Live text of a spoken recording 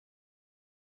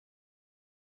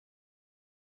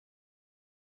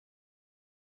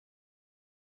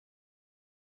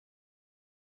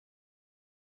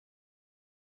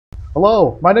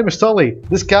Hello, my name is Tully.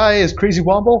 This guy is Crazy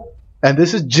Womble, and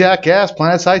this is Jackass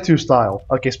Planetside 2 style.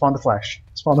 Okay, spawn the flash.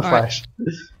 Spawn the flash.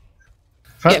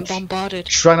 Getting bombarded.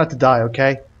 Try not to die,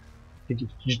 okay? You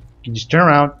just turn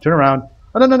around, turn around.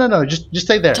 Oh, no, just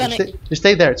stay there. Just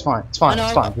stay there. It's fine. It's fine.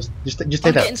 It's fine. Just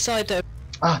stay there. Get inside though.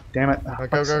 Ah, damn it.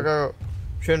 Go.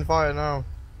 Shouldn't fire now.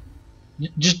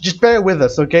 Just bear with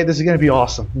us, okay? This is gonna be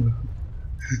awesome.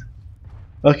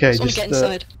 Okay, just get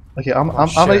inside. Okay, how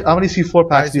many C4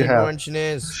 packs do you have?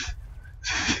 Engineers.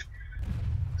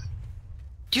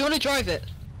 Do you want to drive it?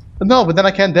 No, but then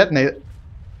I can't detonate it.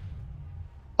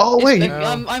 Oh wait.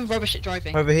 I'm rubbish at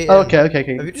driving. Over here. Okay.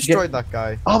 Have you destroyed that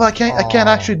guy? Oh, but I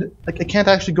can't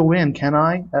actually go in, can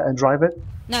I? And drive it?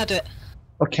 Now do it.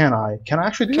 Or can I? Can I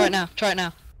actually do it? Try it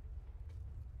now.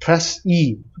 Press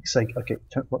E. It's like, okay,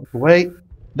 wait.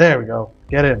 There we go.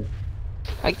 Get in.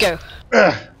 Right, go.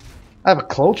 I have a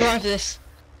cloak? Drive this.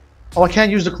 Oh, I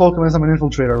can't use the cloak unless I'm an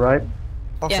infiltrator, right?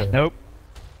 Yeah. Nope.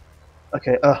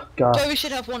 Okay, god. So we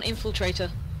should have one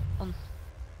infiltrator.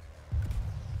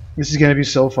 This is gonna be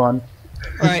so fun.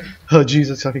 Right. Oh,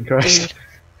 Jesus fucking Christ. Dude.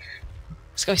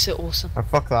 This guy's so awesome. Oh,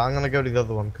 fuck that, I'm gonna go to the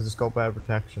other one because it's got better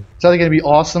protection. It's either gonna be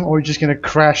awesome or you're just gonna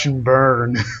crash and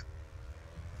burn.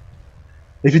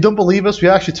 If you don't believe us, we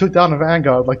actually took down a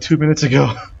Vanguard like 2 minutes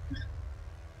ago.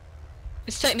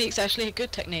 This technique's actually a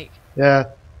good technique. Yeah.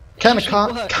 Kinda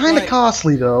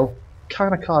costly though.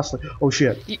 Kinda costly. Oh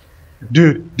shit.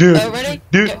 Dude. Ready?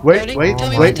 Dude, ready? wait.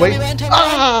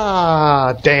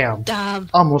 Ah, damn.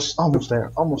 Almost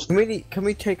there. Almost. Can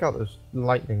we take out those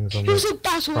lightnings on It was a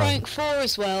battle rank 4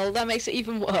 as well. That makes it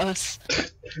even worse.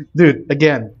 Dude,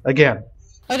 again. I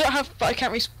don't have. I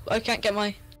can't get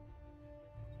my.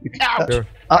 Ouch.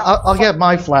 I'll get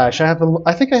my flash. I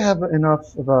think I have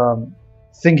enough of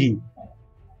thingy.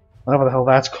 Whatever the hell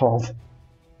that's called.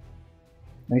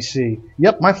 Let me see.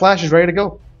 Yep, my flash is ready to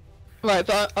go. Right,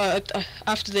 but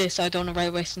after this, I don't want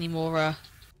to waste any more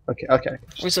Okay.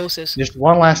 resources. Just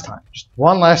one last time.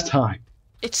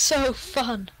 It's so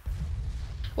fun.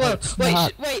 Whoa,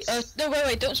 wait,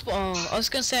 don't spawn. Oh, I was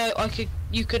gonna say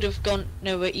you could have gone.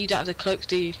 No, wait, you don't have the cloak,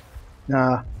 do you?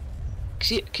 Nah.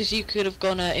 Cause you could have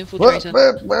gone infiltrator.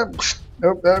 What?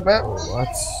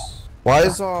 Why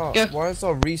is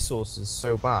our resources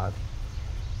so bad?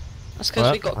 That's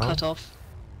because we got cut off.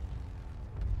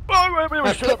 Right,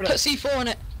 put C4 on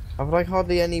it. I've like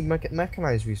hardly any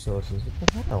mechanized resources.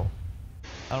 What the hell?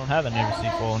 I don't have any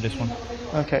C4 on this one.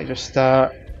 Okay, just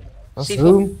C4.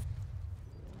 boom.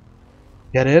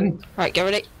 Get in. Right, get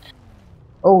ready.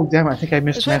 Oh damn! I think I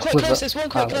missed. There's one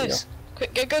quite close.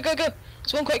 Quick, go.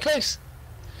 There's one quite close.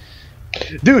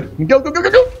 Dude, go!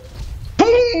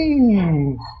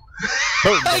 Boom!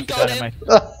 I got him.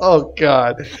 Oh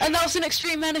god. And that was an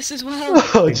extreme menace as well.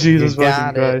 Oh Jesus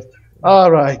fucking Christ.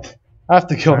 Alright. I have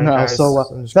to go now. Guys, So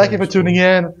thank you for tuning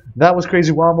in. That was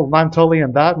Crazy Womble, and I'm Tully,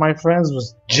 and that, my friends,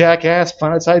 was Jackass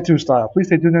Planetside 2 style. Please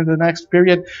stay tuned into the next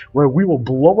period where we will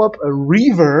blow up a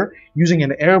reaver using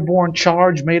an airborne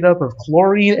charge made up of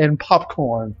chlorine and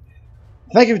popcorn.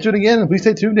 Thank you for tuning in, and please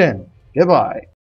stay tuned in. Goodbye.